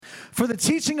For the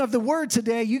teaching of the word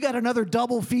today, you got another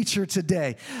double feature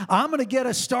today. I'm going to get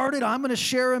us started. I'm going to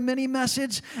share a mini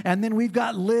message, and then we've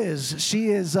got Liz. She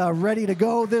is ready to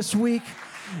go this week,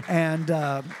 and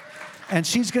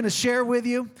she's going to share with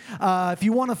you. If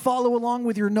you want to follow along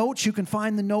with your notes, you can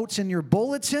find the notes in your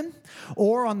bulletin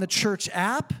or on the church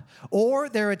app, or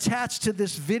they're attached to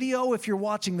this video if you're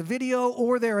watching the video,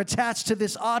 or they're attached to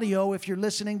this audio if you're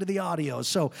listening to the audio.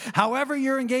 So however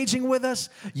you're engaging with us,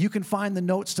 you can find the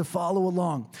notes to follow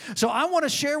along. So I want to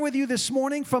share with you this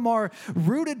morning from our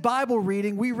Rooted Bible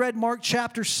reading. We read Mark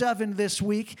chapter 7 this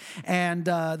week, and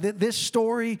this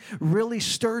story really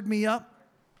stirred me up.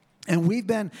 And we've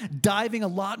been diving a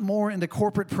lot more into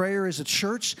corporate prayer as a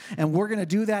church, and we're going to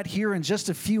do that here in just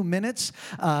a few minutes.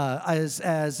 As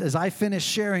I finish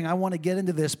sharing, I want to get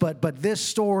into this, but this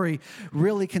story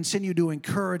really continued to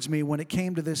encourage me when it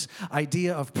came to this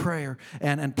idea of prayer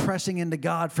and pressing into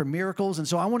God for miracles. And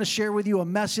so I want to share with you a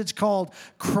message called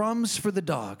Crumbs for the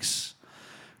Dogs.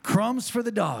 Crumbs for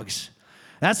the Dogs.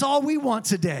 That's all we want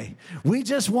today. We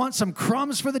just want some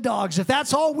crumbs for the dogs. If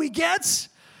that's all we get,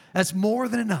 that's more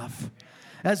than enough.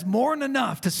 That's more than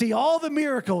enough to see all the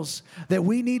miracles that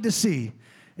we need to see.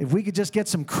 If we could just get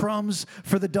some crumbs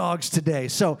for the dogs today.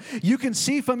 So you can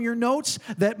see from your notes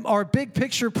that our big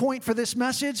picture point for this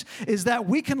message is that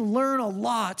we can learn a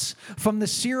lot from the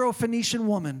Syrophoenician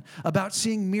woman about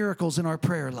seeing miracles in our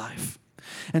prayer life.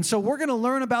 And so we're going to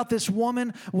learn about this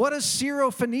woman. What does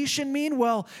Syrophoenician mean?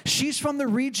 Well, she's from the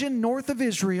region north of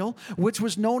Israel, which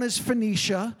was known as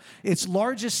Phoenicia. Its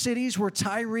largest cities were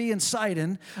Tyre and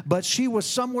Sidon, but she was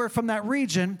somewhere from that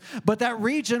region. But that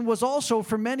region was also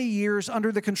for many years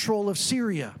under the control of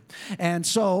Syria. And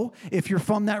so if you're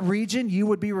from that region, you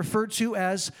would be referred to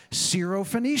as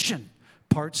Syrophoenician.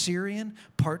 Part Syrian,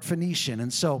 part Phoenician.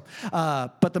 And so,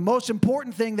 but the most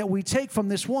important thing that we take from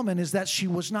this woman is that she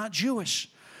was not Jewish.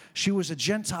 She was a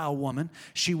Gentile woman.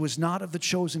 She was not of the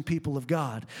chosen people of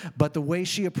God. But the way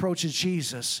she approaches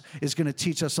Jesus is going to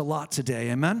teach us a lot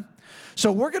today. Amen?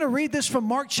 So we're going to read this from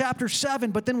Mark chapter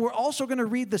 7, but then we're also going to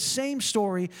read the same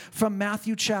story from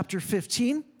Matthew chapter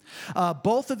 15.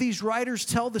 Both of these writers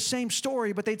tell the same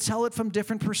story, but they tell it from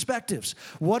different perspectives.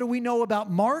 What do we know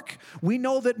about Mark? We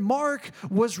know that Mark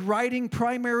was writing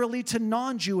primarily to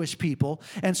non-Jewish people,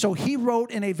 and so he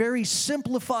wrote in a very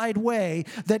simplified way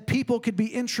that people could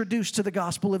be introduced to the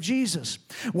gospel of Jesus.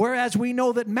 Whereas we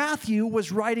know that Matthew was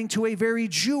writing to a very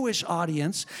Jewish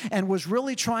audience and was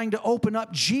really trying to open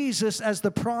up Jesus as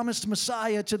the promised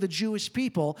Messiah to the Jewish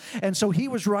people, and so he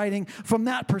was writing from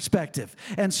that perspective.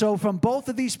 And so from both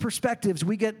of these perspectives,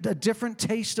 we get a different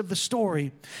taste of the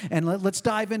story. And let's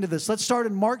dive into this. Let's start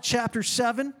in Mark chapter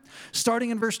 7,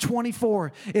 starting in verse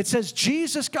 24. It says,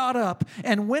 Jesus got up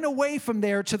and went away from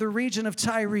there to the region of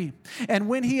Tyre. And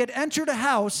when he had entered a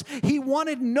house, he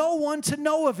wanted no one to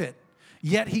know of it.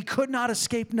 Yet he could not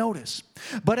escape notice.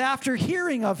 But after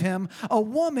hearing of him, a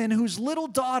woman whose little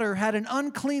daughter had an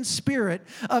unclean spirit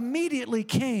immediately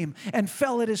came and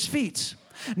fell at his feet.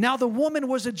 Now the woman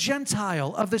was a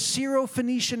Gentile of the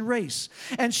Syrophoenician race,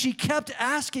 and she kept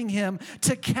asking him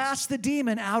to cast the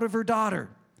demon out of her daughter.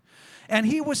 And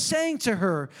he was saying to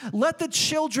her, let the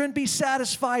children be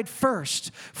satisfied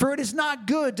first, for it is not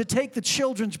good to take the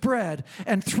children's bread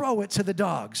and throw it to the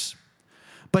dogs.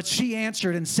 But she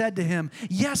answered and said to him,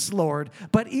 yes, Lord,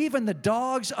 but even the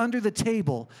dogs under the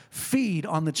table feed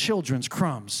on the children's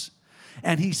crumbs.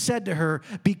 And he said to her,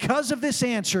 because of this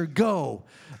answer, go.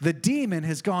 The demon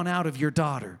has gone out of your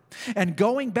daughter. And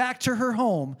going back to her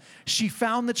home, she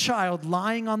found the child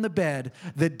lying on the bed,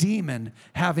 the demon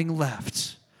having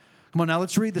left. Come on, now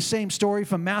let's read the same story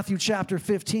from Matthew chapter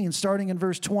 15, starting in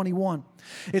verse 21.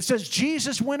 It says,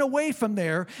 Jesus went away from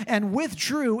there and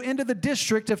withdrew into the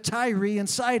district of Tyre and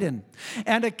Sidon.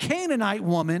 And a Canaanite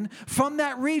woman from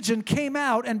that region came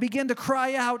out and began to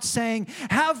cry out, saying,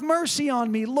 have mercy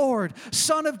on me, Lord,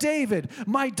 Son of David.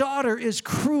 My daughter is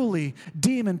cruelly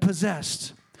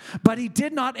demon-possessed. But he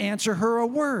did not answer her a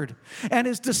word. And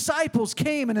his disciples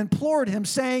came and implored him,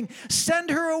 saying, send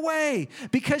her away,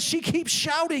 because she keeps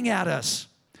shouting at us.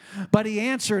 But he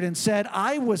answered and said,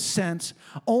 I was sent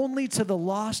only to the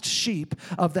lost sheep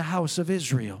of the house of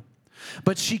Israel.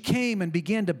 But she came and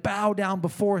began to bow down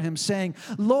before him, saying,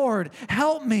 Lord,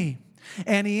 help me.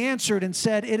 And he answered and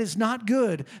said, it is not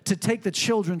good to take the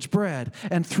children's bread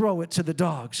and throw it to the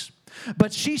dogs.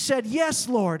 But she said, yes,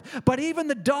 Lord, but even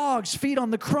the dogs feed on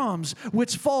the crumbs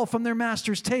which fall from their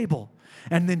master's table.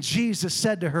 And then Jesus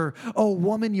said to her, O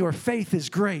woman, your faith is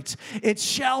great. It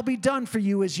shall be done for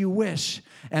you as you wish.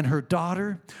 And her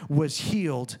daughter was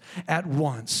healed at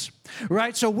once.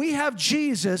 right? So we have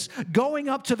Jesus going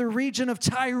up to the region of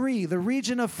Tyre, the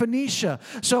region of Phoenicia.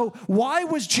 So why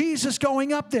was Jesus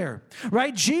going up there,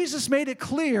 right? Jesus made it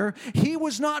clear he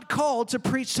was not called to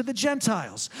preach to the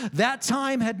Gentiles. That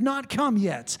time had not come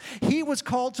yet. He was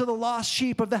called to the lost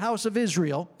sheep of the house of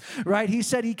Israel, right? He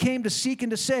said he came to seek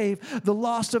and to save the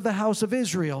lost of the house of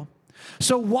Israel.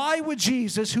 So why would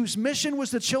Jesus, whose mission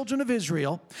was the children of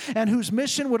Israel, and whose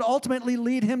mission would ultimately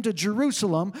lead him to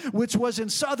Jerusalem, which was in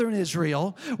southern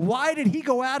Israel, why did he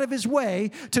go out of his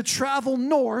way to travel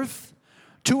north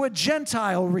to a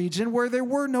Gentile region where there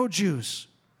were no Jews?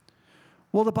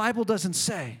 Well, the Bible doesn't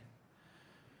say.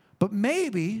 But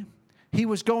maybe he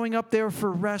was going up there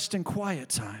for rest and quiet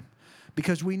time,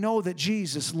 because we know that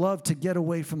Jesus loved to get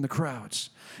away from the crowds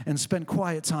and spend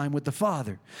quiet time with the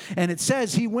Father. And it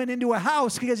says he went into a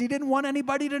house because he didn't want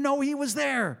anybody to know he was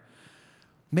there.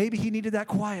 Maybe he needed that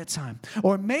quiet time.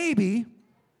 Or maybe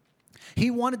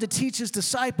he wanted to teach his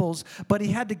disciples, but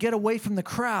he had to get away from the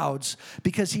crowds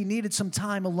because he needed some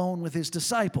time alone with his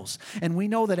disciples. And we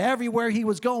know that everywhere he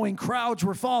was going, crowds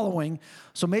were following.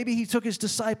 So maybe he took his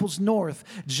disciples north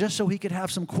just so he could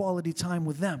have some quality time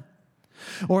with them.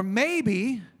 Or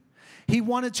maybe he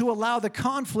wanted to allow the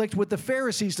conflict with the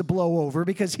Pharisees to blow over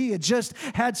because he had just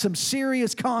had some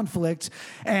serious conflict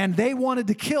and they wanted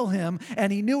to kill him,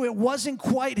 and he knew it wasn't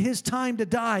quite his time to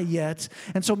die yet.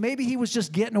 And so maybe he was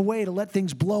just getting away to let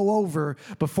things blow over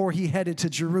before he headed to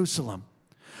Jerusalem.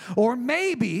 Or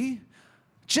maybe,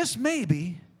 just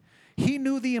maybe, he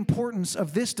knew the importance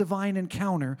of this divine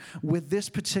encounter with this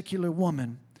particular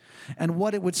woman and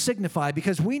what it would signify,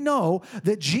 because we know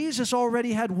that Jesus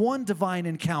already had one divine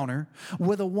encounter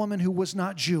with a woman who was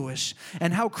not Jewish,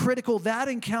 and how critical that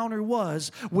encounter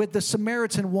was with the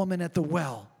Samaritan woman at the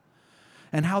well,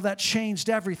 and how that changed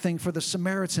everything for the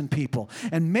Samaritan people.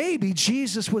 And maybe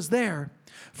Jesus was there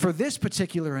for this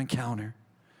particular encounter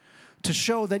to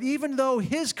show that even though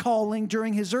his calling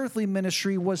during his earthly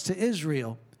ministry was to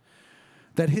Israel,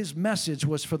 that his message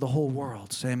was for the whole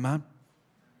world. Amen?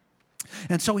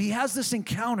 And so he has this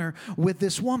encounter with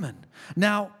this woman.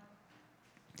 Now,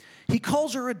 he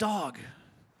calls her a dog.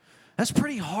 That's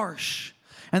pretty harsh.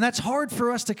 And that's hard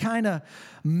for us to kind of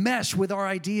mesh with our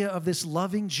idea of this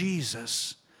loving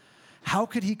Jesus. How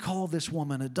could he call this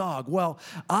woman a dog? Well,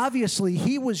 obviously,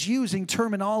 he was using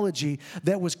terminology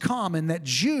that was common, that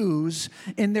Jews,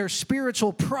 in their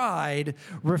spiritual pride,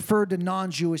 referred to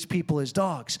non-Jewish people as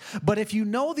dogs. But if you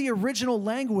know the original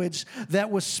language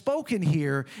that was spoken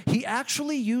here, he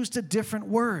actually used a different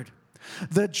word.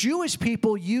 The Jewish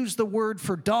people used the word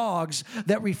for dogs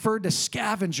that referred to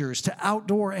scavengers, to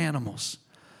outdoor animals.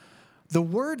 The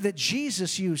word that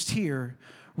Jesus used here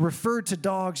referred to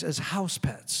dogs as house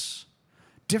pets.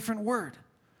 Different word.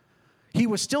 He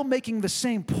was still making the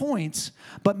same points,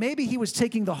 but maybe he was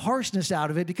taking the harshness out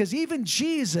of it, because even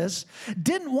Jesus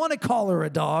didn't want to call her a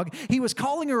dog. He was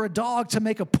calling her a dog to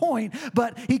make a point,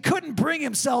 but he couldn't bring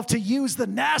himself to use the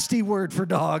nasty word for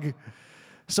dog.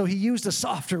 So he used a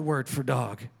softer word for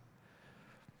dog.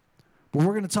 But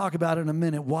we're going to talk about in a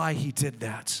minute why he did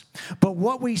that. But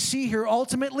what we see here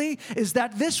ultimately is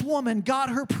that this woman got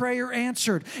her prayer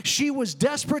answered. She was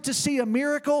desperate to see a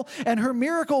miracle, and her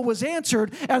miracle was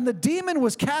answered, and the demon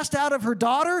was cast out of her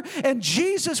daughter, and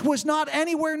Jesus was not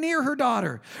anywhere near her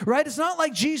daughter, right? It's not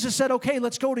like Jesus said, okay,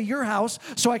 let's go to your house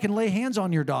so I can lay hands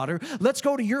on your daughter. Let's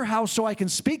go to your house so I can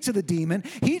speak to the demon.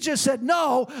 He just said,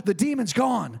 no, the demon's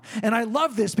gone. And I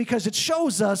love this because it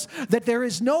shows us that there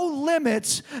is no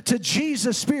limits to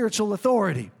Jesus' spiritual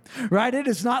authority, right? It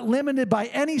is not limited by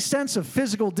any sense of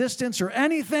physical distance or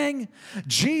anything.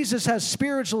 Jesus has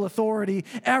spiritual authority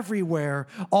everywhere,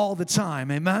 all the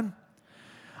time. Amen?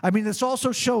 I mean, this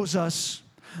also shows us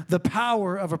the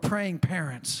power of a praying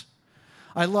parent.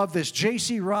 I love this.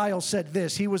 J.C. Ryle said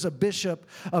this. He was a bishop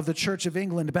of the Church of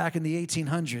England back in the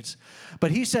 1800s.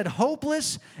 But he said,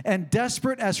 hopeless and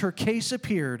desperate as her case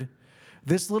appeared,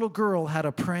 this little girl had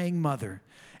a praying mother.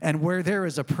 And where there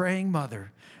is a praying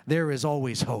mother, there is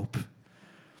always hope.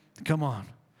 Come on.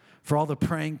 For all the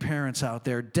praying parents out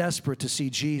there, desperate to see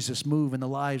Jesus move in the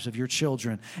lives of your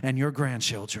children and your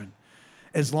grandchildren.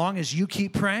 As long as you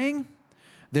keep praying,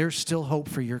 there's still hope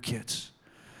for your kids.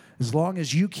 As long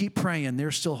as you keep praying,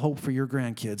 there's still hope for your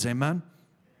grandkids. Amen?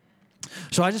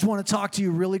 So I just want to talk to you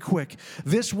really quick.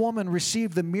 This woman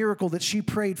received the miracle that she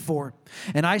prayed for.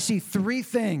 And I see three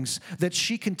things that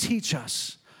she can teach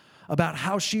us about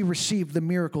how she received the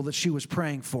miracle that she was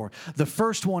praying for. The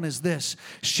first one is this.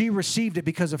 She received it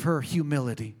because of her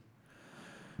humility.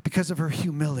 Because of her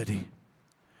humility.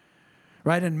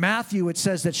 Right? In Matthew, it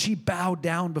says that she bowed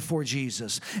down before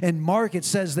Jesus. In Mark, it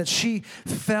says that she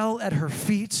fell at her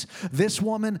feet. This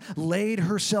woman laid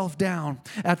herself down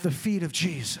at the feet of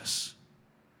Jesus.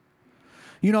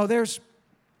 You know,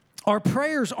 our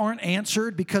prayers aren't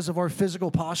answered because of our physical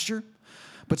posture,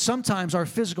 but sometimes our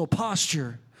physical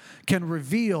posture can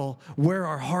reveal where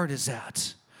our heart is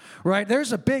at. Right?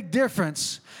 There's a big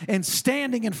difference in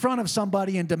standing in front of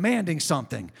somebody and demanding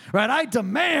something. Right? I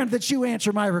demand that you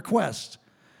answer my request.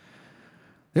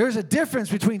 There's a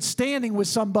difference between standing with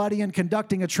somebody and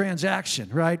conducting a transaction,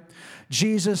 right?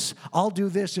 Jesus, I'll do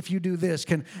this if you do this.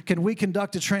 Can we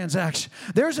conduct a transaction?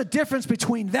 There's a difference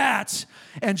between that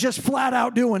and just flat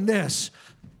out doing this.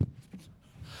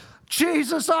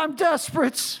 Jesus, I'm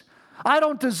desperate. I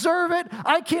don't deserve it.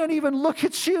 I can't even look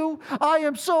at you. I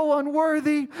am so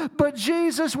unworthy. But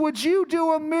Jesus, would you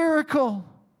do a miracle?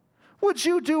 Would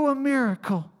you do a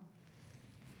miracle?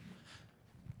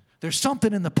 There's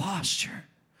something in the posture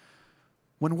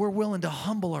when we're willing to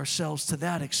humble ourselves to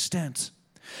that extent.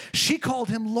 She called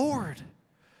him Lord.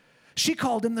 She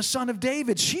called him the Son of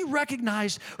David. She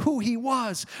recognized who he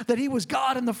was, that he was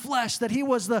God in the flesh, that he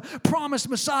was the promised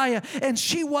Messiah, and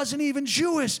she wasn't even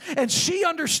Jewish. And she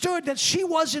understood that she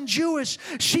wasn't Jewish.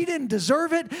 She didn't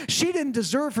deserve it. She didn't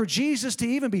deserve for Jesus to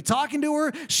even be talking to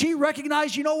her. She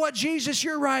recognized, you know what, Jesus,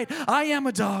 you're right. I am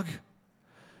a dog.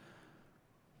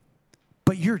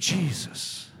 But you're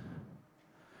Jesus.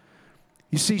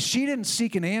 You see, she didn't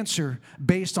seek an answer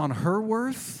based on her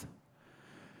worth.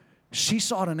 She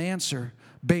sought an answer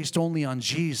based only on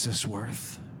Jesus'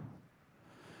 worth.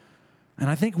 And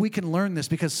I think we can learn this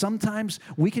because sometimes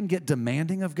we can get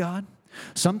demanding of God.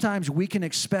 Sometimes we can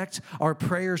expect our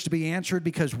prayers to be answered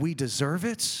because we deserve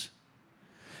it,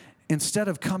 instead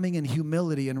of coming in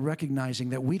humility and recognizing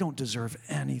that we don't deserve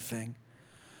anything.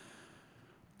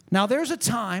 Now, there's a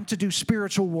time to do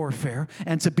spiritual warfare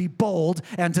and to be bold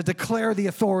and to declare the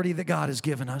authority that God has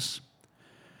given us.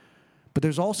 But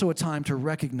there's also a time to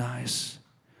recognize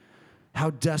how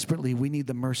desperately we need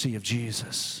the mercy of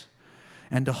Jesus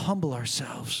and to humble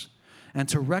ourselves and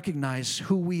to recognize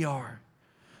who we are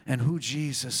and who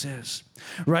Jesus is,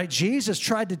 right? Jesus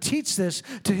tried to teach this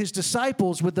to his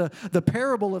disciples with the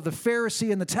parable of the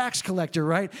Pharisee and the tax collector,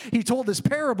 right? He told this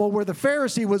parable where the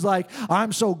Pharisee was like,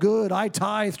 I'm so good, I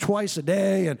tithe twice a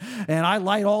day, and I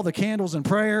light all the candles in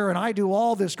prayer, and I do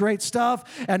all this great stuff.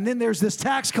 And then there's this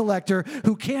tax collector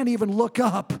who can't even look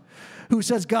up, who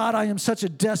says, God, I am such a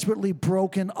desperately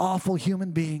broken, awful human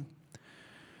being.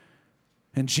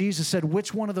 And Jesus said,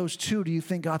 which one of those two do you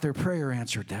think got their prayer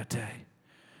answered that day?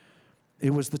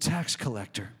 It was the tax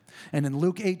collector. And in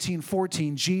Luke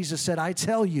 18:14, Jesus said, I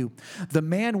tell you, the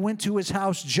man went to his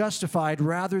house justified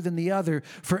rather than the other.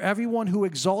 For everyone who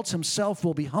exalts himself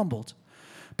will be humbled,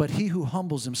 but he who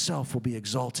humbles himself will be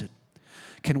exalted.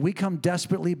 Can we come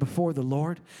desperately before the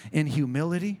Lord in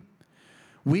humility?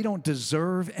 We don't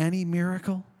deserve any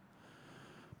miracle,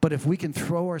 but if we can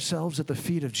throw ourselves at the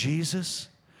feet of Jesus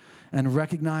and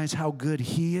recognize how good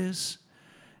he is,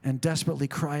 and desperately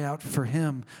cry out for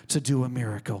him to do a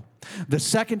miracle. The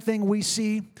second thing we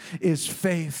see is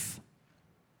faith.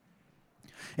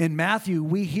 In Matthew,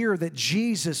 we hear that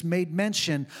Jesus made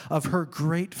mention of her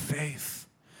great faith.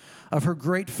 Of her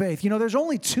great faith. You know, there's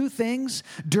only two things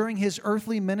during his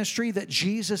earthly ministry that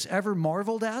Jesus ever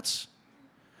marveled at.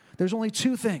 There's only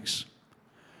two things.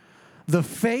 The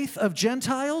faith of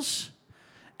Gentiles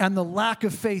and the lack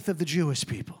of faith of the Jewish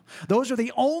people. Those are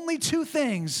the only two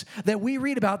things that we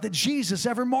read about that Jesus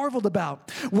ever marveled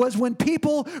about, was when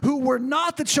people who were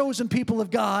not the chosen people of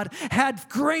God had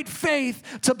great faith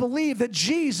to believe that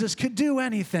Jesus could do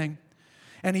anything.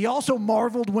 And he also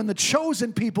marveled when the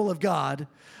chosen people of God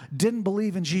didn't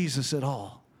believe in Jesus at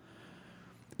all.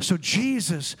 So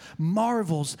Jesus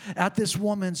marvels at this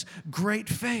woman's great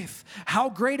faith. How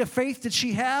great a faith did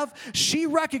she have? She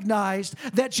recognized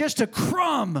that just a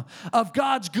crumb of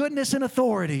God's goodness and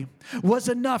authority was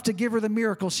enough to give her the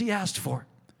miracle she asked for.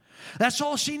 That's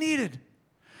all she needed.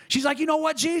 She's like, you know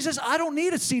what, Jesus? I don't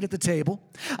need a seat at the table.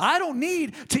 I don't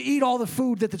need to eat all the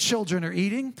food that the children are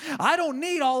eating. I don't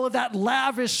need all of that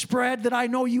lavish spread that I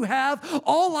know you have.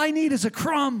 All I need is a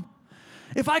crumb.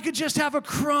 If I could just have a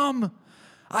crumb,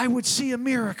 I would see a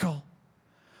miracle.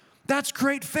 That's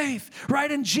great faith, right?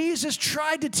 And Jesus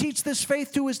tried to teach this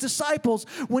faith to his disciples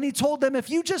when he told them, if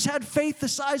you just had faith the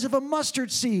size of a mustard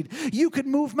seed, you could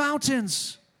move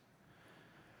mountains.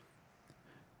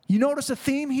 You notice a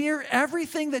theme here?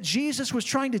 Everything that Jesus was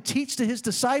trying to teach to his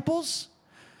disciples,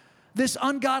 this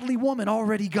ungodly woman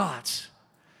already got.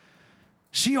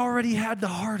 She already had the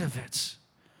heart of it.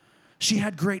 She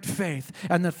had great faith.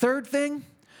 And the third thing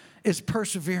is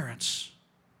perseverance.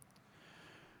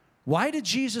 Why did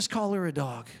Jesus call her a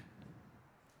dog?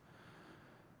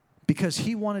 Because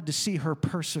he wanted to see her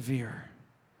persevere,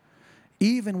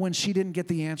 even when she didn't get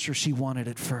the answer she wanted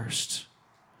at first.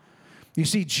 You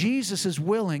see, Jesus is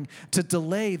willing to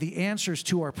delay the answers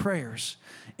to our prayers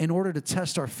in order to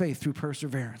test our faith through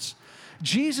perseverance.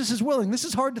 Jesus is willing. This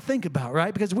is hard to think about,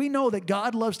 right? Because we know that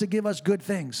God loves to give us good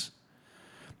things.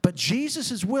 But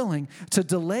Jesus is willing to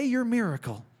delay your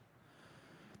miracle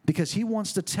because he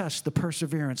wants to test the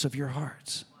perseverance of your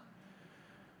hearts.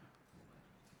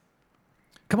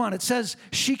 Come on, it says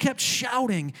she kept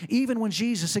shouting even when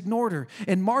Jesus ignored her.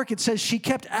 In Mark, it says she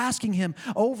kept asking him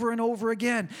over and over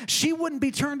again. She wouldn't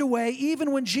be turned away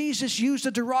even when Jesus used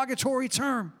a derogatory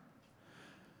term.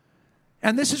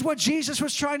 And this is what Jesus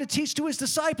was trying to teach to his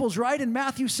disciples, right? In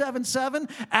Matthew 7:7,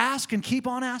 ask and keep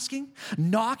on asking,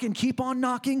 knock and keep on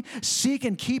knocking, seek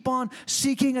and keep on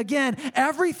seeking. Again,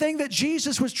 everything that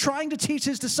Jesus was trying to teach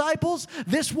his disciples,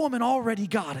 this woman already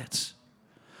got it.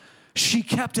 She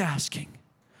kept asking.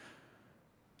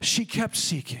 She kept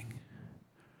seeking,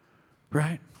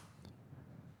 right?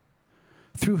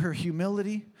 Through her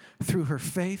humility, through her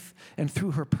faith, and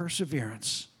through her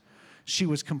perseverance, she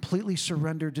was completely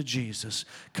surrendered to Jesus,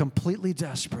 completely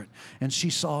desperate, and she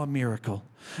saw a miracle.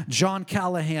 John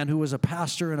Callahan, who was a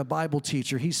pastor and a Bible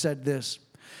teacher, he said this.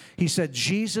 He said,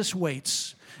 Jesus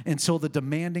waits until the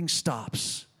demanding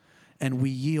stops and we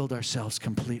yield ourselves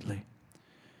completely.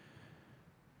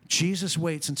 Jesus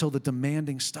waits until the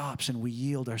demanding stops and we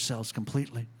yield ourselves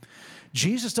completely.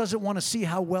 Jesus doesn't want to see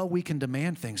how well we can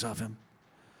demand things of him.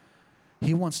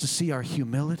 He wants to see our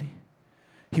humility.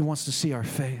 He wants to see our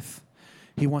faith.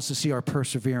 He wants to see our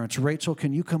perseverance. Rachel,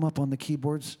 can you come up on the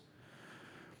keyboards?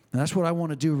 And that's what I want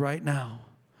to do right now,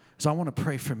 is I want to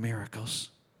pray for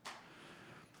miracles.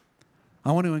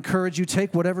 I want to encourage you,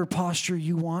 take whatever posture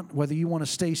you want, whether you want to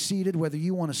stay seated, whether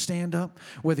you want to stand up,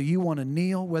 whether you want to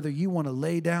kneel, whether you want to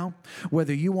lay down,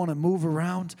 whether you want to move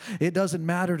around. It doesn't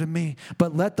matter to me.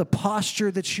 But let the posture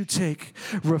that you take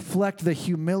reflect the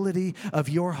humility of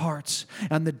your hearts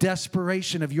and the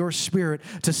desperation of your spirit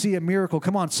to see a miracle.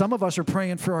 Come on, some of us are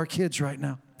praying for our kids right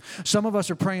now. Some of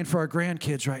us are praying for our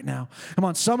grandkids right now. Come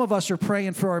on, some of us are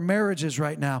praying for our marriages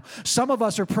right now. Some of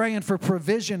us are praying for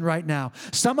provision right now.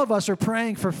 Some of us are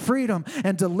praying for freedom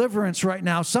and deliverance right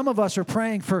now. Some of us are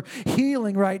praying for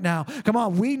healing right now. Come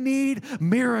on, we need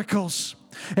miracles.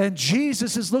 And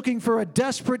Jesus is looking for a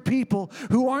desperate people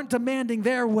who aren't demanding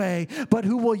their way, but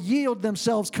who will yield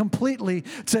themselves completely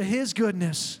to his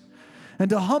goodness. And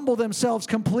to humble themselves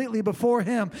completely before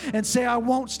him and say, I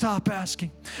won't stop asking.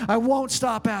 I won't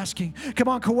stop asking. Come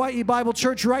on, Kauai Bible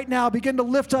Church, right now, begin to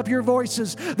lift up your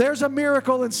voices. There's a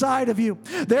miracle inside of you.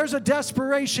 There's a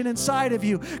desperation inside of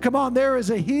you. Come on, there is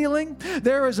a healing.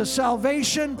 There is a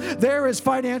salvation. There is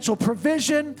financial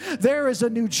provision. There is a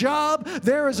new job.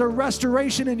 There is a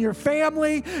restoration in your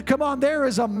family. Come on, there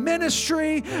is a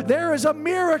ministry. There is a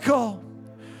miracle.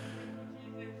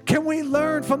 Can we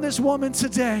learn from this woman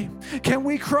today? Can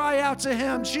we cry out to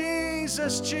him,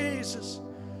 Jesus, Jesus,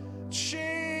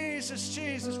 Jesus,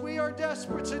 Jesus. We are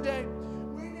desperate today.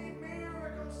 We need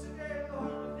miracles today,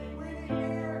 Lord. We need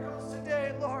miracles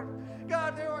today, Lord.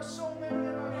 God, there are so many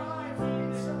in our lives that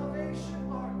need salvation,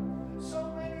 Lord.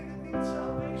 So many that need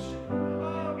salvation.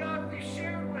 Oh, God, we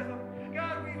shared with them.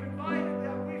 God, we've invited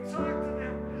them. We've talked to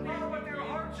them. Oh, but their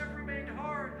hearts have remained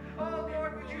hard. Oh,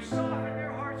 Lord, would you soften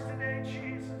their hearts today,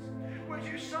 Jesus? Would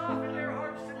you soften their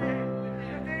hearts today,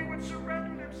 that they would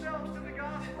surrender themselves to the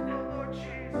gospel, oh Lord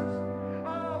Jesus.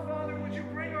 Oh, Father, would you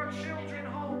bring our children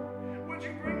home?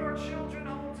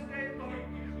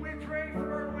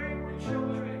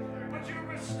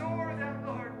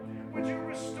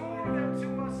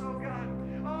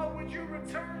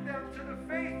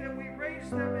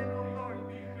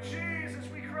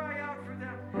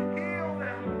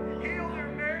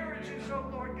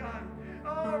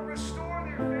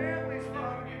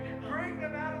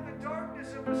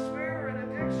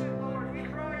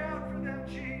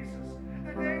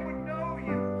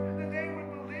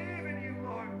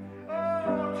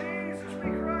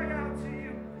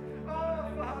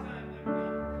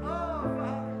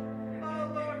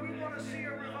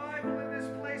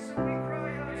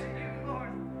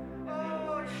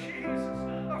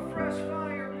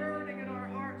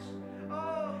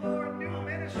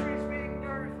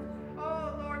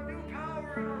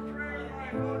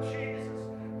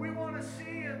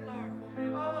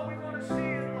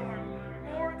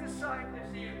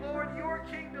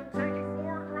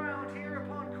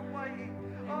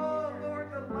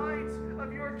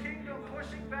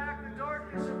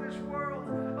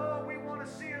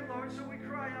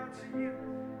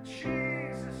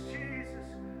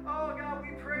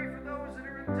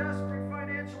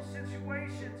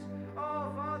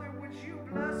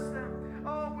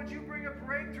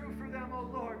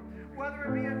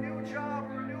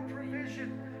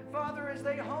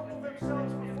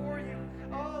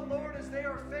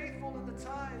 are faithful in the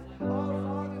tithe, oh,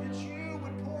 Father, that you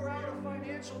would pour out a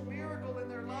financial miracle in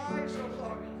their lives, oh,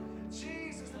 Lord.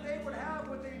 Jesus, that they would have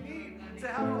what they need to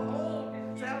have a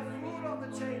home, to have food on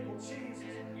the table, Jesus,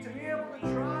 to be able to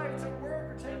drive to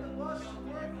work or take the bus to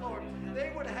work, Lord.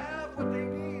 They would have what they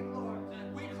need, Lord.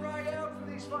 We cry out for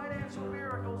these financial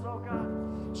miracles, oh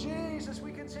God. Jesus,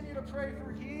 we continue to pray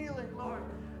for healing, Lord.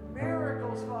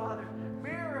 Miracles, Father.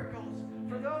 Miracles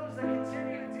for those that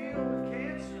continue to deal with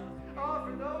cancer. Oh,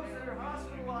 for those that are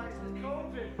hospitalized with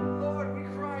COVID. Lord, we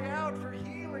cry out for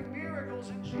healing miracles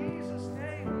in Jesus'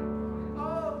 name.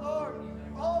 Oh, Lord,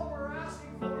 all we're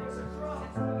asking for is a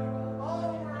crumb.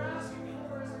 All we're asking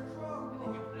for is a crumb,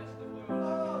 Lord.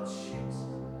 Oh, Jesus.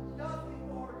 Nothing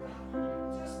more,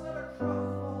 God. Just let a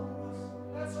crumb fall to us.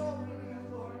 That's all we need,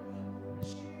 Lord.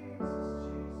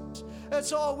 Jesus.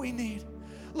 That's all we need.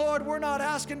 Lord, we're not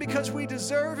asking because we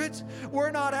deserve it.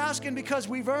 We're not asking because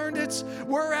we've earned it.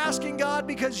 We're asking, God,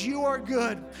 because you are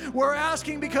good. We're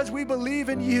asking because we believe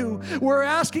in you. We're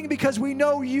asking because we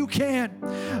know you can.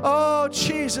 Oh,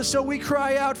 Jesus, so we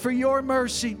cry out for your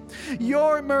mercy.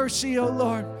 Your mercy, oh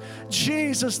Lord.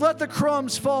 Jesus, let the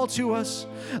crumbs fall to us.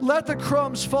 Let the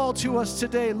crumbs fall to us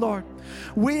today, Lord.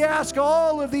 We ask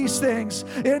all of these things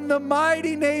in the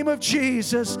mighty name of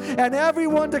Jesus. And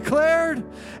everyone declared,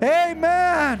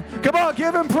 amen. Come on,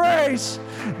 give him praise.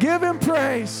 Give him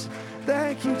praise.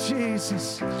 Thank you,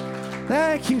 Jesus.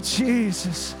 Thank you,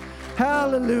 Jesus.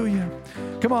 Hallelujah.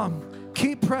 Come on,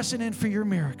 keep pressing in for your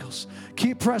miracles.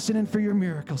 Keep pressing in for your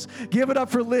miracles. Give it up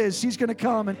for Liz. She's going to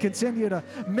come and continue to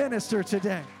minister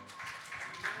today.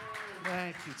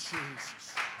 Thank you, Jesus.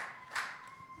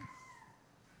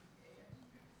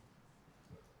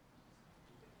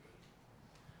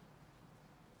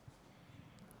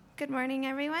 Good morning,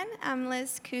 everyone. I'm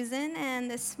Liz Cousin, and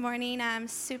this morning I'm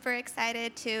super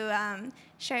excited to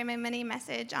share my mini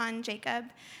message on Jacob.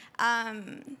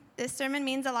 This sermon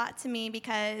means a lot to me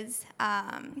because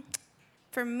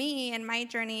for me and my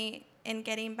journey in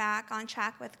getting back on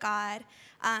track with God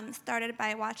started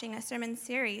by watching a sermon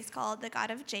series called The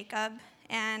God of Jacob.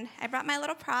 And I brought my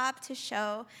little prop to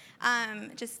show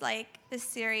just like this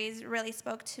series really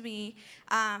spoke to me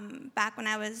back when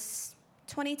I was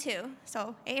 22,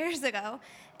 so 8 years ago.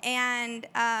 And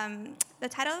the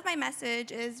title of my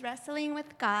message is Wrestling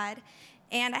with God.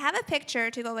 And I have a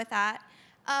picture to go with that.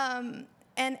 And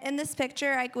in this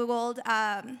picture, I Googled,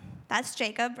 that's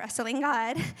Jacob wrestling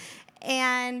God.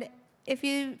 And if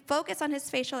you focus on his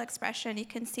facial expression, you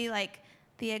can see like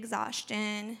the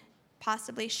exhaustion,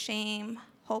 possibly shame,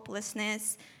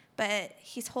 hopelessness, but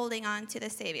he's holding on to the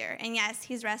Savior. And yes,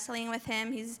 he's wrestling with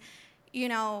him. He's,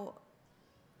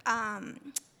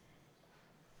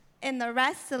 in the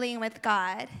wrestling with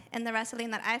God, and the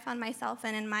wrestling that I found myself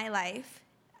in my life,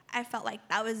 I felt like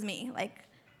that was me. Like,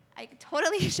 I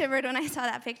totally shivered when I saw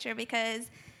that picture because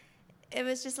it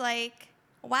was just like,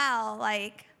 wow,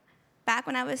 like, back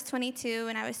when I was 22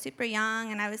 and I was super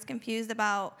young and I was confused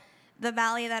about the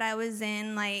valley that I was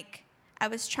in, like, I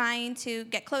was trying to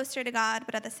get closer to God,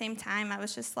 but at the same time, I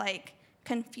was just, like,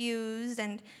 confused,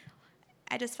 and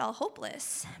I just felt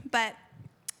hopeless. But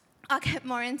I'll get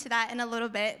more into that in a little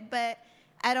bit, but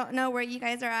I don't know where you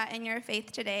guys are at in your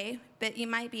faith today, but you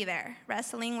might be there,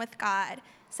 wrestling with God.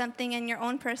 Something in your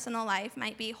own personal life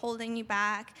might be holding you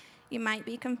back. You might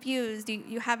be confused.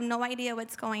 You have no idea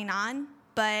what's going on,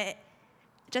 but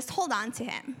just hold on to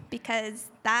him, because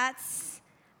that's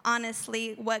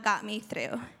honestly what got me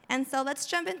through. And so let's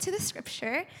jump into the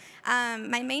scripture.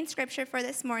 My main scripture for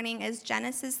this morning is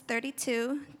Genesis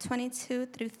 32, 22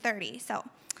 through 30. So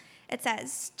it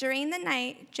says, during the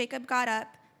night, Jacob got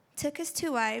up, took his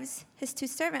 2 wives, his 2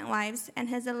 servant wives, and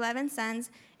his 11 sons,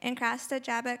 and crossed the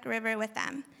Jabbok River with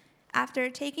them. After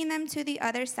taking them to the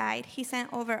other side, he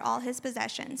sent over all his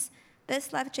possessions.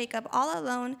 This left Jacob all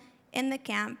alone in the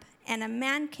camp, and a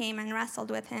man came and wrestled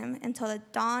with him until the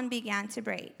dawn began to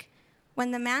break.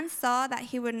 When the man saw that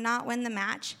he would not win the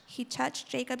match, he touched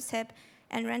Jacob's hip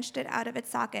and wrenched it out of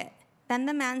its socket. Then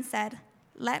the man said,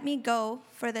 "Let me go,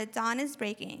 for the dawn is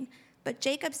breaking." But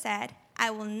Jacob said, "I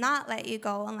will not let you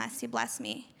go unless you bless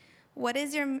me." "What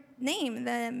is your name?"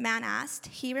 the man asked.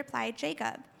 He replied,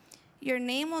 "Jacob." "Your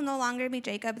name will no longer be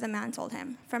Jacob," the man told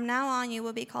him. "From now on you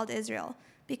will be called Israel,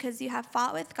 because you have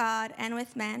fought with God and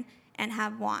with men and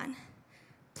have won."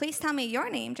 "Please tell me your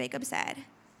name," Jacob said.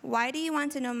 "Why do you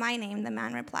want to know my name?" the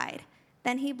man replied.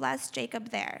 Then he blessed Jacob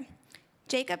there.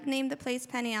 Jacob named the place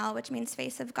Peniel, which means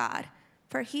face of God.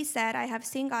 For he said, "I have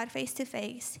seen God face to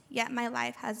face, yet my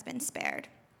life has been spared."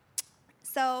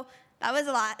 So that was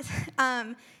a lot.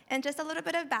 And just a little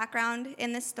bit of background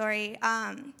in this story.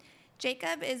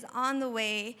 Jacob is on the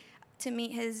way to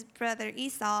meet his brother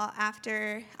Esau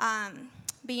after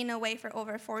being away for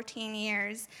over 14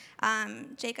 years.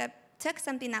 Jacob took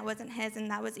something that wasn't his, and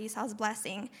that was Esau's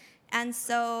blessing. And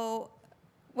so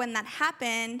when that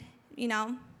happened,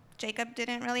 Jacob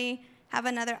didn't really have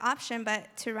another option but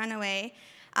to run away,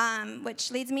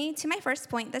 which leads me to my first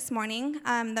point this morning,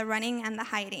 the running and the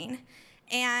hiding.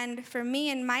 And for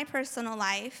me in my personal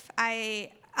life,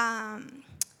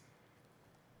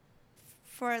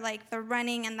 for like the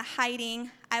running and the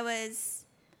hiding, I was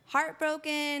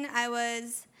heartbroken. I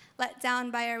was let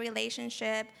down by a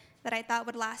relationship that I thought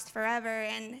would last forever,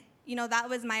 and that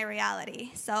was my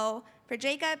reality. So for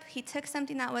Jacob, he took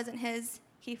something that wasn't his,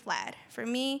 he fled. For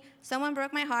me, someone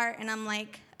broke my heart, and I'm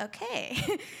like, okay,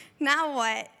 now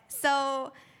what?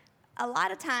 So a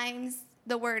lot of times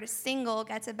the word single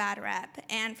gets a bad rep,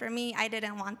 and for me, I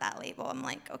didn't want that label. I'm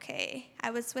like, okay,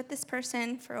 I was with this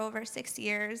person for over 6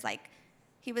 years, like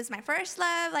he was my first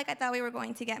love, like I thought we were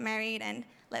going to get married and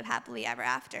live happily ever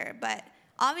after, but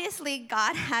obviously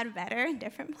God had better and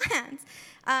different plans.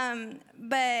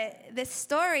 But this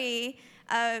story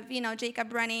of,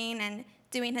 Jacob running and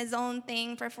doing his own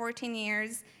thing for 14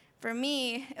 years, for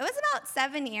me, it was about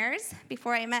 7 years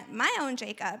before I met my own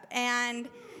Jacob. And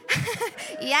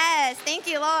yes, thank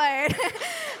you, Lord.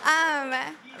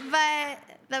 But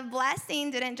the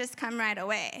blessing didn't just come right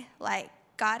away. Like,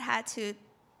 God had to,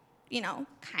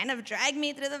 kind of drag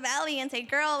me through the valley and say,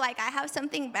 girl, like, I have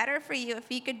something better for you if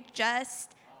you could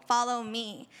just follow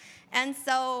me. And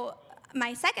so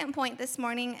my second point this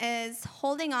morning is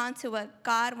holding on to what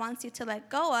God wants you to let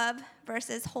go of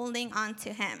versus holding on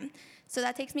to him. So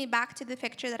that takes me back to the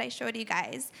picture that I showed you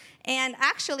guys. And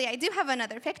actually, I do have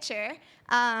another picture.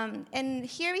 And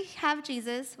here we have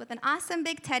Jesus with an awesome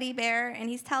big teddy bear, and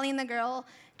he's telling the girl,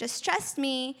 just trust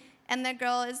me. And the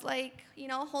girl is like,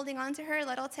 holding on to her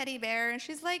little teddy bear, and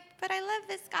she's like, but I love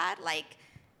this God, like.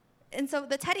 And so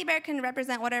the teddy bear can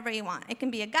represent whatever you want. It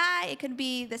can be a guy, it could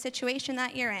be the situation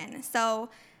that you're in. So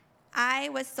I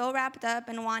was so wrapped up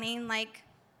in wanting, like,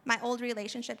 my old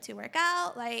relationship to work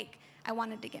out. Like, I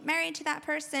wanted to get married to that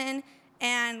person,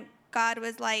 and God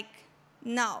was like,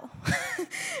 no,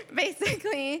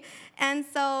 basically. And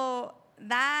so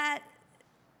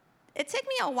it took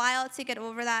me a while to get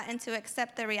over that and to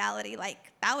accept the reality, like,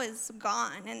 that was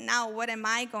gone, and now what am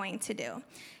I going to do?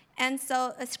 And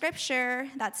so a scripture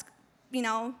that's,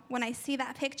 when I see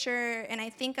that picture and I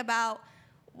think about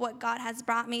what God has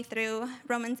brought me through,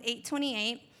 Romans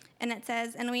 8:28, and it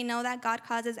says, and we know that God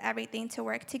causes everything to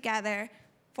work together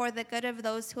for the good of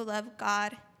those who love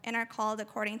God and are called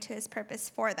according to his purpose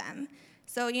for them.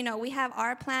 So, we have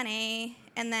our plan A,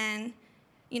 and then,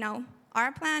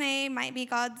 our plan A might be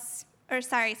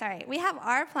we have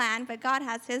our plan, but God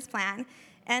has his plan.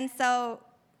 And so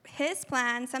his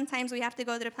plan, sometimes we have to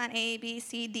go through plan A, B,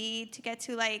 C, D to get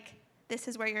to, like, this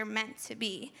is where you're meant to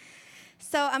be.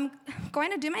 So I'm going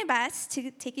to do my best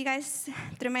to take you guys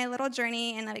through my little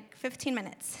journey in, like, 15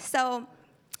 minutes. So,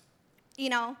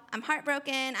 I'm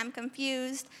heartbroken, I'm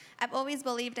confused. I've always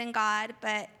believed in God,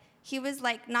 but he was,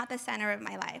 like, not the center of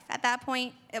my life. At that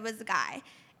point, it was a guy.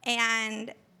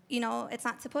 And it's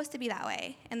not supposed to be that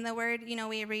way. In the word,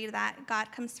 we read that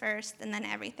God comes first and then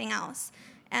everything else.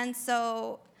 And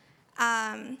so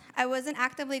I wasn't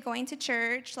actively going to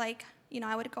church. Like,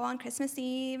 I would go on Christmas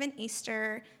Eve and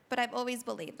Easter, but I've always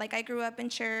believed. Like, I grew up in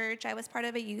church. I was part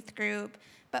of a youth group.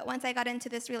 But once I got into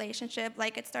this relationship,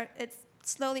 like, it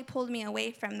slowly pulled me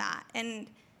away from that. And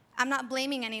I'm not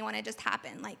blaming anyone. It just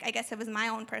happened. Like, I guess it was my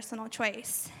own personal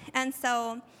choice. And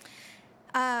so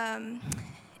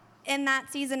in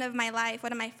that season of my life,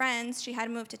 one of my friends, she had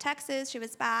moved to Texas. She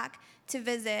was back to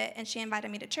visit, and she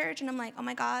invited me to church. And I'm like, oh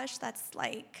my gosh, that's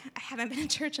like, I haven't been in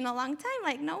church in a long time.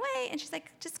 Like, no way. And she's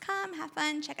like, just come, have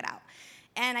fun, check it out.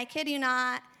 And I kid you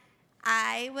not,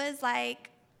 I was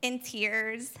like in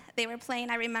tears. They were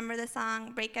playing, I remember the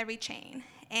song, Break Every Chain.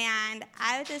 And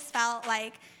I just felt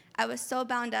like I was so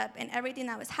bound up in everything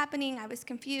that was happening. I was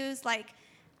confused. Like,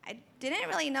 I didn't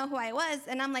really know who I was.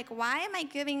 And I'm like, why am I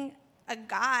giving a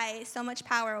guy so much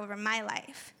power over my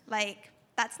life? Like,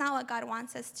 that's not what God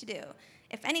wants us to do.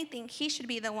 If anything, he should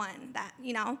be the one that,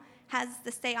 has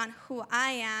the say on who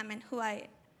I am and who I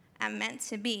am meant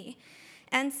to be.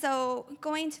 And so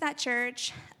going to that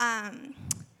church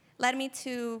led me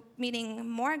to meeting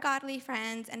more godly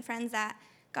friends and friends that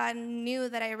God knew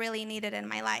that I really needed in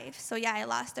my life. So yeah, I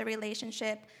lost a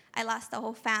relationship. I lost the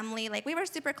whole family. Like, we were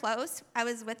super close. I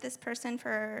was with this person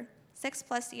for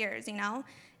 6+ years,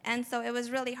 And so it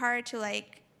was really hard to,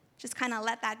 like, just kind of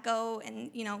let that go.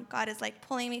 And, God is, like,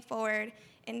 pulling me forward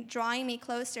and drawing me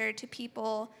closer to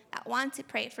people that want to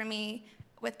pray for me,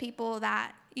 with people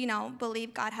that,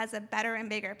 believe God has a better and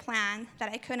bigger plan that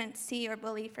I couldn't see or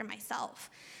believe for myself.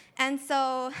 And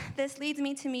so this leads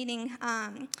me to meeting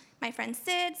my friend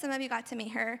Sid. Some of you got to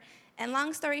meet her. And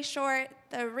long story short,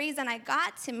 the reason I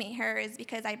got to meet her is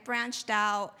because I branched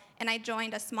out and I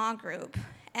joined a small group.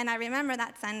 And I remember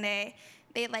that Sunday,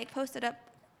 they posted up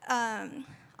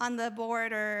on the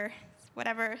board or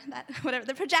whatever,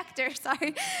 the projector,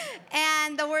 sorry,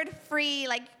 and the word free,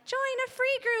 join a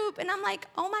free group. And I'm like,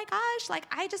 oh my gosh,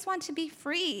 I just want to be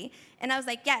free. And I was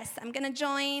like, yes, I'm going to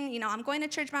join. I'm going to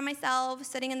church by myself,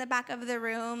 sitting in the back of the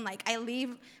room. I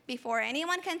leave before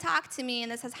anyone can talk to me.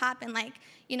 And this has happened,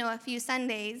 a few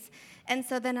Sundays. And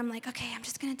so then I'm like, okay, I'm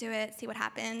just going to do it, see what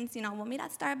happens. We'll meet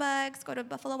at Starbucks, go to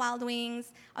Buffalo Wild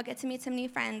Wings. I'll get to meet some new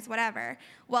friends, whatever.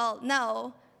 Well,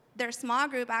 no. Their small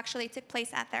group actually took place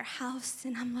at their house,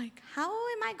 and I'm like, how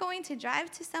am I going to drive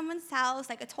to someone's house,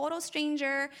 a total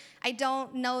stranger? I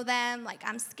don't know them.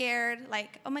 I'm scared.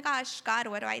 Oh my gosh, God,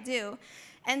 what do I do?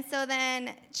 And so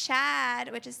then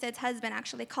Chad, which is Sid's husband,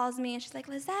 actually calls me, and she's like,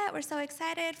 Lizette, we're so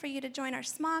excited for you to join our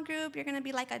small group. You're going to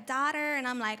be like a daughter. And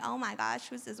I'm like, oh my gosh,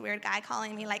 who's this weird guy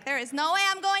calling me? There is no way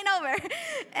I'm going over.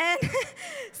 And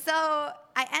so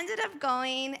I ended up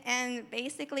going, and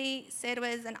basically Sid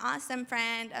was an awesome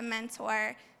friend, a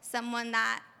mentor, someone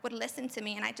that would listen to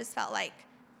me, and I just felt like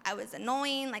I was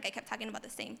annoying, I kept talking about the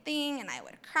same thing, and I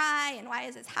would cry, and why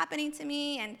is this happening to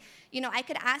me? And, I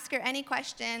could ask her any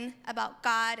question about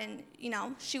God, and,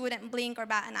 she wouldn't blink or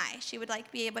bat an eye. She would,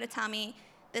 be able to tell me,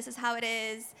 this is how it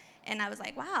is, and I was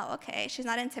like, wow, okay, she's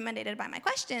not intimidated by my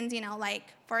questions,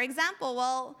 for example,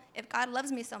 well, if God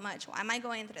loves me so much, why am I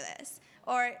going through this?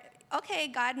 Or, okay,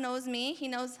 God knows me. He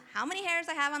knows how many hairs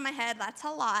I have on my head. That's a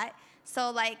lot.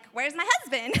 So, where's my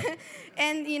husband?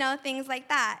 And, things like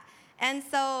that. And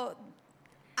so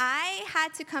I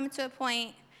had to come to a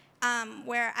point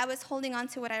where I was holding on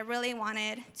to what I really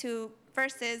wanted to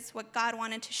versus what God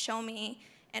wanted to show me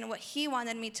and what he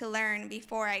wanted me to learn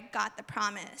before I got the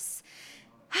promise.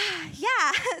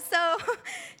 Yeah, so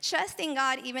trusting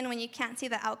God even when you can't see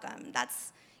the outcome.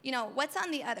 That's, what's on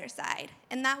the other side.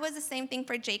 And that was the same thing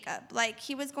for Jacob.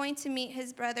 He was going to meet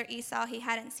his brother Esau. He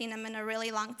hadn't seen him in a really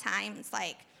long time. It's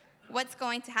what's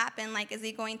going to happen? Is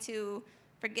he going to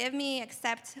forgive me,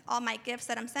 accept all my gifts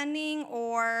that I'm sending,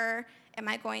 or am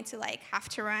I going to have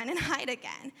to run and hide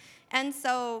again? And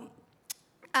so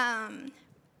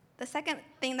the second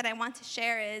thing that I want to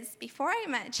share is before I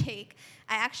met Jake,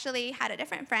 I actually had a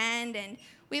different friend, and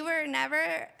we were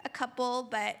never a couple,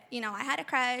 but, I had a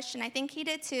crush, and I think he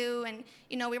did too, and,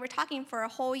 we were talking for a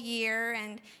whole year,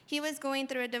 and he was going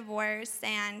through a divorce,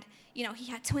 and,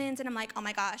 he had twins, and I'm like, oh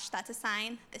my gosh, that's a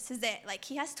sign. This is it.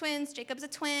 He has twins. Jacob's a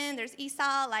twin. There's Esau.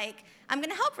 I'm going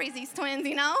to help raise these twins,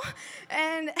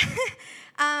 And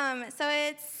so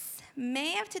it's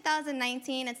May of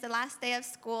 2019. It's the last day of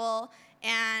school,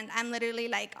 and I'm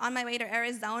literally, on my way to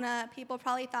Arizona. People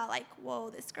probably thought, whoa,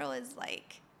 this girl is,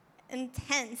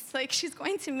 intense. She's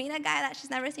going to meet a guy that she's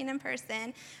never seen in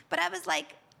person. But I was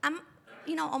I'm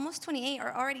almost 28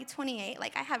 or already 28.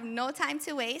 I have no time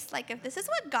to waste. If this is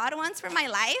what God wants for my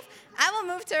life, I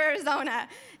will move to Arizona.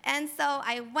 And so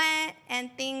I went, and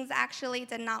things actually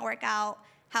did not work out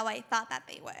how I thought that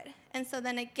they would. And so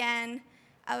then again,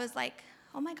 I was like,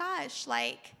 oh my gosh,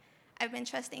 I've been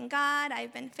trusting God.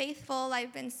 I've been faithful.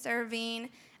 I've been serving.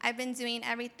 I've been doing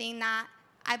everything that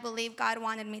I believe God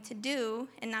wanted me to do.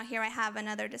 And now here I have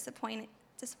another disappointment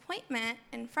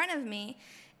in front of me.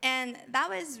 And that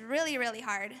was really, really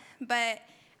hard. But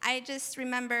I just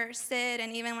remember Sid,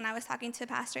 and even when I was talking to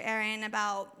Pastor Aaron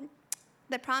about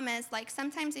the promise,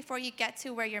 sometimes before you get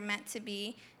to where you're meant to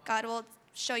be, God will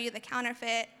show you the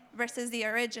counterfeit versus the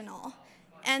original.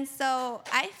 And so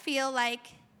I feel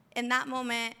in that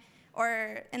moment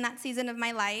or in that season of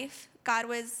my life, God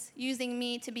was using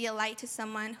me to be a light to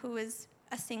someone who was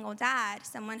a single dad,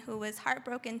 someone who was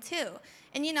heartbroken too.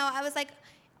 And, I was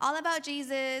all about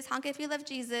Jesus, honk if you love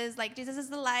Jesus, Jesus is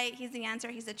the light, he's the answer,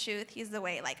 he's the truth, he's the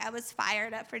way. I was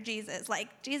fired up for Jesus.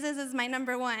 Jesus is my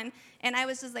number one. And I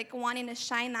was just wanting to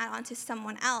shine that onto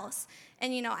someone else.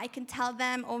 And, I can tell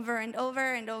them over and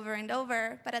over and over and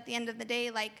over, but at the end of the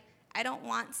day, I don't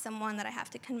want someone that I have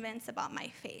to convince about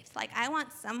my faith. I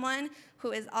want someone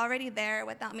who is already there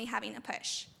without me having to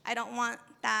push. I don't want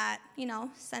that,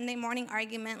 Sunday morning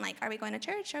argument, are we going to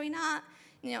church, are we not?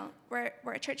 We're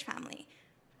a church family.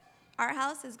 Our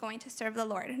house is going to serve the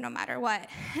Lord no matter what.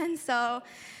 And so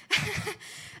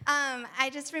I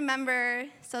just remember,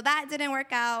 so that didn't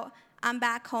work out. I'm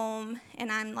back home,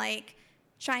 and I'm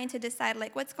trying to decide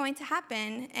what's going to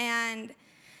happen. And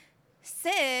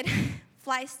Sid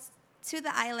flies to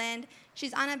the island.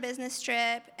 She's on a business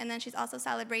trip, and then she's also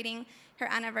celebrating her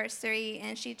anniversary,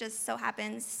 and she just so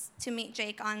happens to meet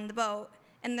Jake on the boat.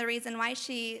 And the reason why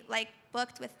she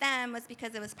booked with them was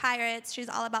because it was pirates. She's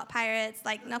all about pirates,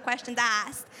 no questions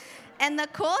asked. And the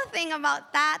cool thing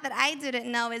about that I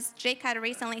didn't know is Jake had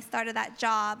recently started that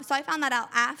job. So I found that out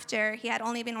after. He had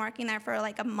only been working there for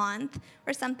a month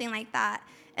or something like that.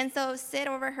 And so Sid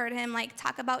overheard him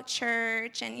talk about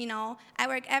church, and I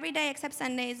work every day except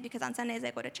Sundays, because on Sundays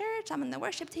I go to church. I'm in the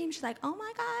worship team. She's like, oh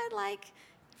my God,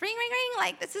 ring, ring,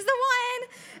 ring, this is the one.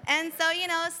 And so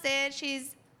Sid,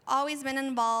 she's always been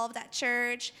involved at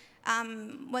church,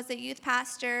 was a youth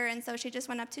pastor, and so she just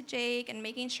went up to Jake and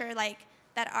making sure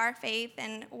that our faith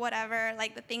and whatever,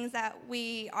 the things that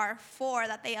we are for,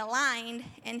 that they aligned,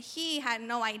 and he had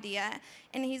no idea.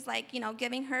 And he's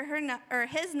giving her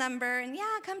his number, and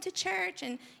yeah, come to church,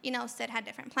 and Sid had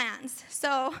different plans.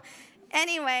 So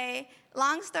anyway,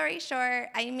 long story short,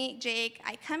 I meet Jake.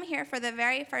 I come here for the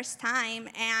very first time,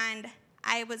 and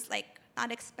I was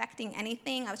not expecting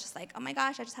anything. I was just oh my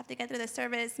gosh, I just have to get through the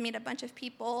service, meet a bunch of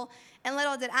people. And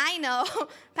little did I know,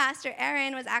 Pastor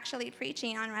Aaron was actually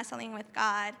preaching on wrestling with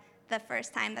God the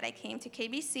first time that I came to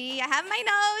KBC. I have my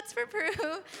notes for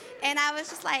proof. And I was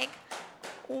just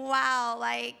wow,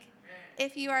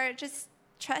 if you are just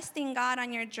trusting God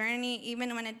on your journey,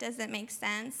 even when it doesn't make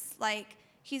sense,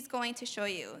 he's going to show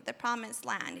you the promised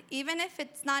land. Even if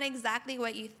it's not exactly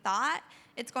what you thought,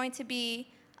 it's going to be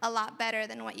a lot better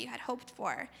than what you had hoped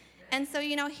for. And so,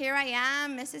 here I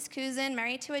am, Mrs. Cousin,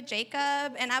 married to a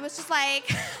Jacob, and I was just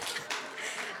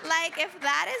if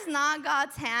that is not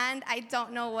God's hand, I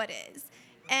don't know what is.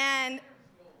 And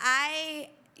I,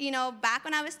 back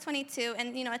when I was 22,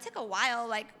 and, it took a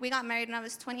while, we got married when I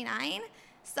was 29,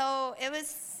 so it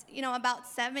was, about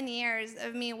 7 years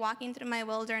of me walking through my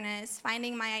wilderness,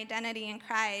 finding my identity in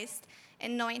Christ,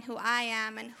 and knowing who I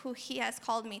am and who he has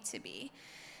called me to be.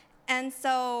 And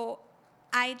so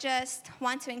I just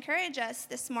want to encourage us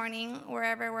this morning,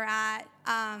 wherever we're at,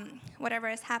 whatever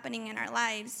is happening in our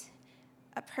lives,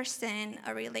 a person,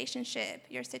 a relationship,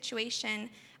 your situation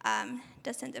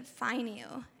doesn't define you.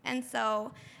 And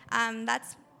so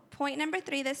that's point number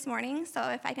 3 this morning. So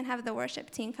if I can have the worship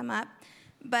team come up.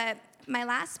 But my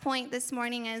last point this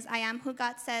morning is I am who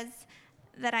God says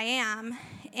that I am.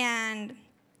 And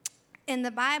in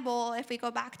the Bible, if we go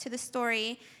back to the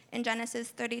story in Genesis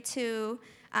 32,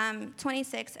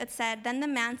 26, it said, then the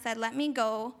man said, let me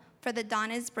go, for the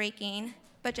dawn is breaking.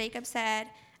 But Jacob said,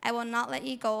 I will not let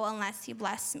you go unless you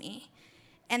bless me.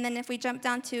 And then if we jump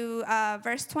down to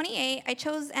verse 28, I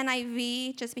chose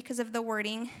NIV just because of the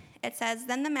wording. It says,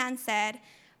 then the man said,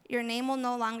 your name will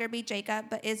no longer be Jacob,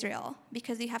 but Israel,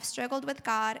 because you have struggled with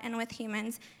God and with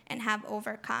humans and have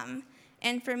overcome.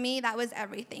 And for me, that was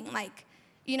everything.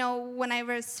 When I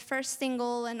was first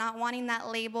single and not wanting that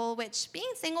label, which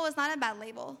being single is not a bad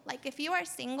label. If you are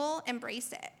single,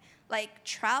 embrace it.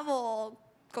 Travel,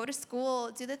 go to school,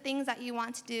 do the things that you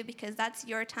want to do, because that's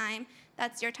your time.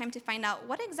 That's your time to find out,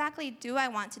 what exactly do I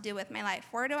want to do with my life?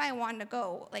 Where do I want to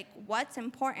go? What's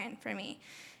important for me?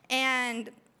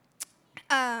 And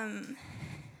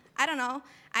I don't know.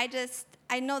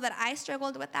 I know that I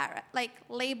struggled with that,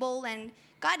 label, and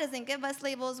God doesn't give us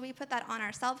labels. We put that on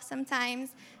ourselves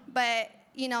sometimes. But,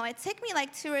 it took me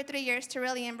 2 or 3 years to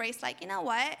really embrace, you know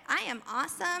what? I am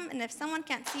awesome, and if someone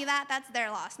can't see that, that's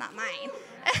their loss, not mine.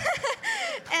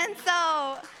 And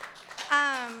so,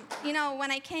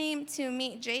 when I came to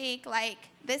meet Jake,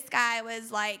 this guy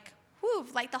was whew,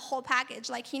 the whole package.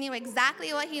 He knew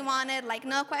exactly what he wanted,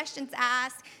 no questions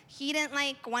asked. He didn't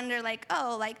wonder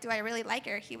oh, do I really like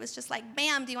her? He was just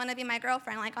bam, do you want to be my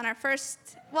girlfriend? On our first,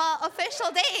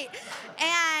 official date.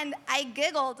 And I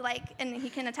giggled, and he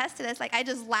can attest to this, I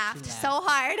just laughed so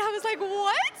hard. I was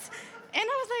what? And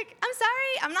I was I'm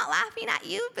sorry, I'm not laughing at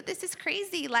you, but this is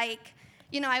crazy.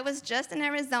 I was just in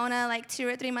Arizona 2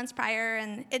 or 3 months prior,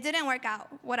 and it didn't work out,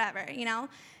 whatever,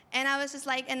 And I was just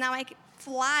and now I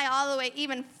fly all the way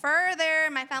even further.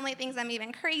 My family thinks I'm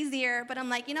even crazier, but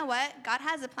I'm you know what? God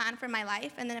has a plan for my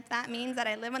life, and then if that means that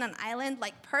I live on an island,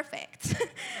 perfect.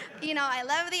 I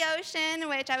love the ocean,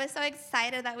 which I was so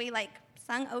excited that we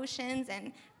sung Oceans,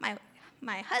 and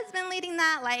my husband leading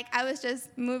that, I was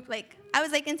just moved, I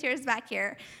was in tears back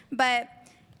here. But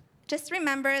just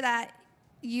remember that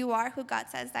you are who God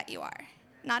says that you are.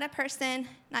 Not a person,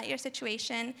 not your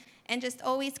situation, and just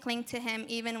always cling to him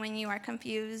even when you are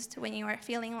confused, when you are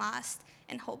feeling lost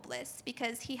and hopeless,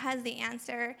 because he has the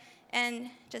answer.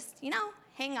 And just,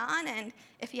 hang on, and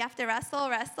if you have to wrestle,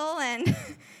 and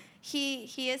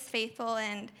he is faithful,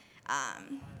 and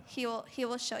he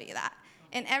will show you that.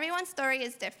 And everyone's story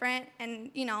is different, and,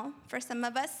 for some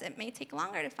of us, it may take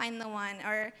longer to find the one,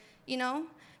 or,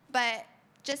 but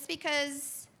just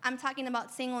because I'm talking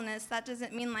about singleness, that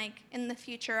doesn't mean like in the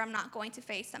future I'm not going to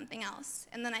face something else.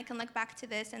 And then I can look back to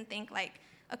this and think like,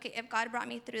 okay, if God brought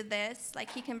me through this,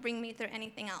 like he can bring me through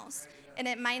anything else. And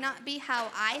it might not be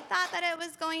how I thought that it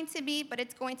was going to be, but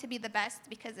it's going to be the best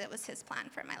because it was his plan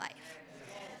for my life.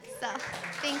 So,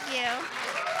 thank you.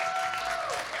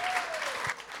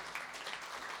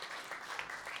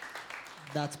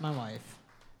 That's my wife.